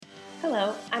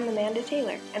Hello, I'm Amanda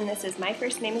Taylor, and this is My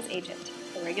First Name is Agent,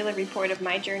 a regular report of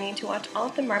my journey to watch all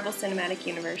of the Marvel Cinematic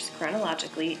Universe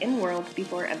chronologically in world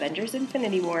before Avengers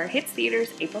Infinity War hits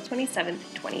theaters April 27th,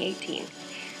 2018.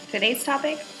 Today's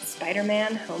topic,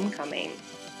 Spider-Man Homecoming.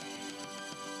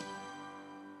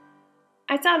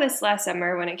 I saw this last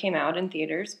summer when it came out in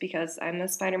theaters because I'm a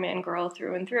Spider-Man girl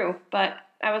through and through, but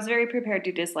I was very prepared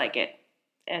to dislike it,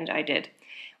 and I did.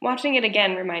 Watching it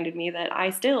again reminded me that I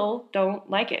still don't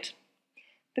like it.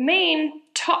 The main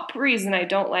top reason I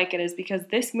don't like it is because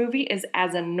this movie is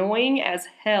as annoying as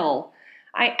hell.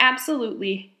 I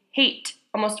absolutely hate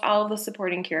almost all of the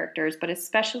supporting characters, but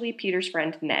especially Peter's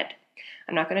friend Ned.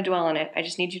 I'm not going to dwell on it. I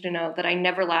just need you to know that I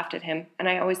never laughed at him, and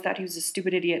I always thought he was a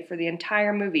stupid idiot for the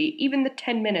entire movie, even the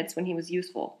 10 minutes when he was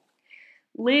useful.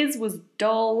 Liz was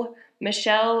dull,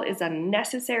 Michelle is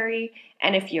unnecessary,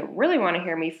 and if you really want to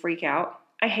hear me freak out,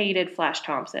 I hated Flash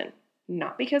Thompson.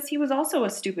 Not because he was also a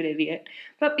stupid idiot,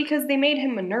 but because they made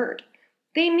him a nerd.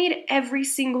 They made every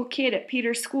single kid at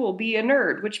Peter's school be a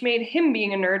nerd, which made him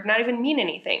being a nerd not even mean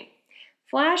anything.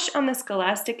 Flash on the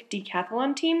Scholastic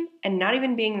Decathlon team and not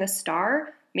even being the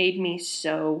star made me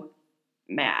so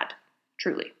mad.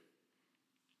 Truly.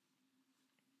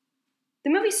 The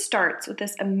movie starts with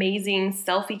this amazing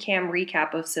selfie cam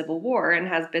recap of Civil War and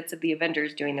has bits of the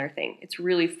Avengers doing their thing. It's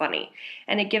really funny,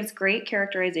 and it gives great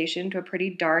characterization to a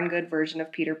pretty darn good version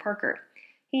of Peter Parker.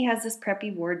 He has this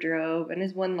preppy wardrobe and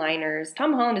his one-liners.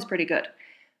 Tom Holland is pretty good.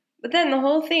 But then the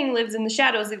whole thing lives in the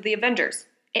shadows of the Avengers.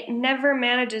 It never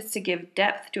manages to give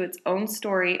depth to its own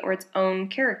story or its own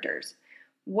characters.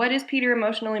 What is Peter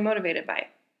emotionally motivated by?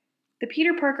 The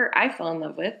Peter Parker I fell in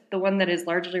love with, the one that is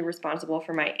largely responsible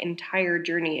for my entire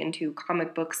journey into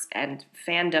comic books and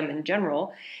fandom in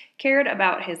general, cared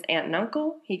about his aunt and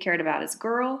uncle, he cared about his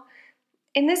girl.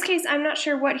 In this case, I'm not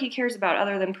sure what he cares about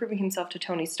other than proving himself to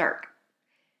Tony Stark.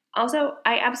 Also,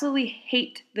 I absolutely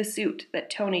hate the suit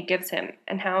that Tony gives him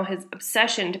and how his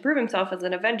obsession to prove himself as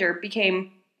an Avenger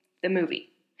became the movie.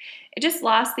 It just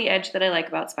lost the edge that I like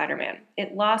about Spider-Man.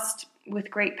 It lost, with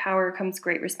great power comes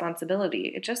great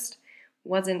responsibility. It just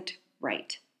wasn't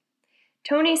right.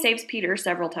 Tony saves Peter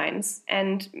several times,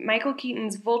 and Michael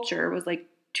Keaton's Vulture was like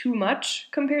too much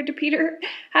compared to Peter.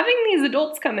 Having these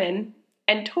adults come in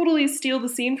and totally steal the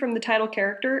scene from the title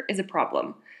character is a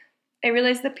problem. I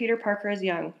realize that Peter Parker is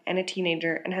young and a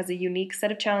teenager and has a unique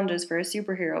set of challenges for a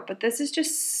superhero, but this is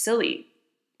just silly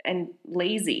and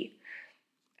lazy.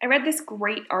 I read this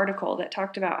great article that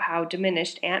talked about how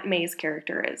diminished Aunt May's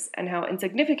character is and how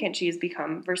insignificant she has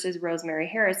become versus Rosemary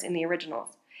Harris in the originals.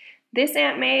 This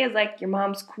Aunt May is like your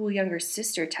mom's cool younger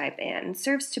sister type aunt and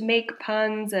serves to make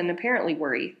puns and apparently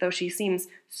worry, though she seems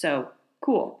so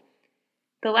cool.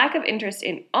 The lack of interest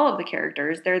in all of the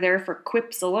characters, they're there for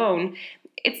quips alone.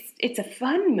 It's a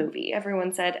fun movie,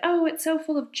 everyone said. Oh, it's so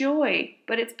full of joy,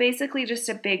 but it's basically just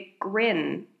a big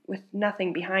grin with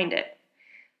nothing behind it.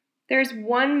 There's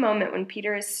one moment when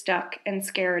Peter is stuck and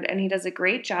scared, and he does a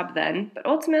great job then, but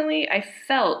ultimately I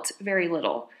felt very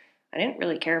little. I didn't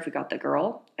really care if he got the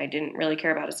girl. I didn't really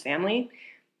care about his family.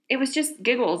 It was just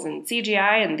giggles and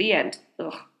CGI and the end.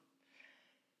 Ugh.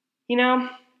 You know,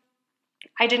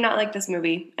 I did not like this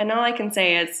movie, and all I can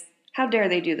say is, how dare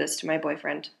they do this to my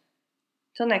boyfriend?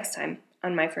 Till next time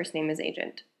on My First Name is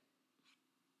Agent.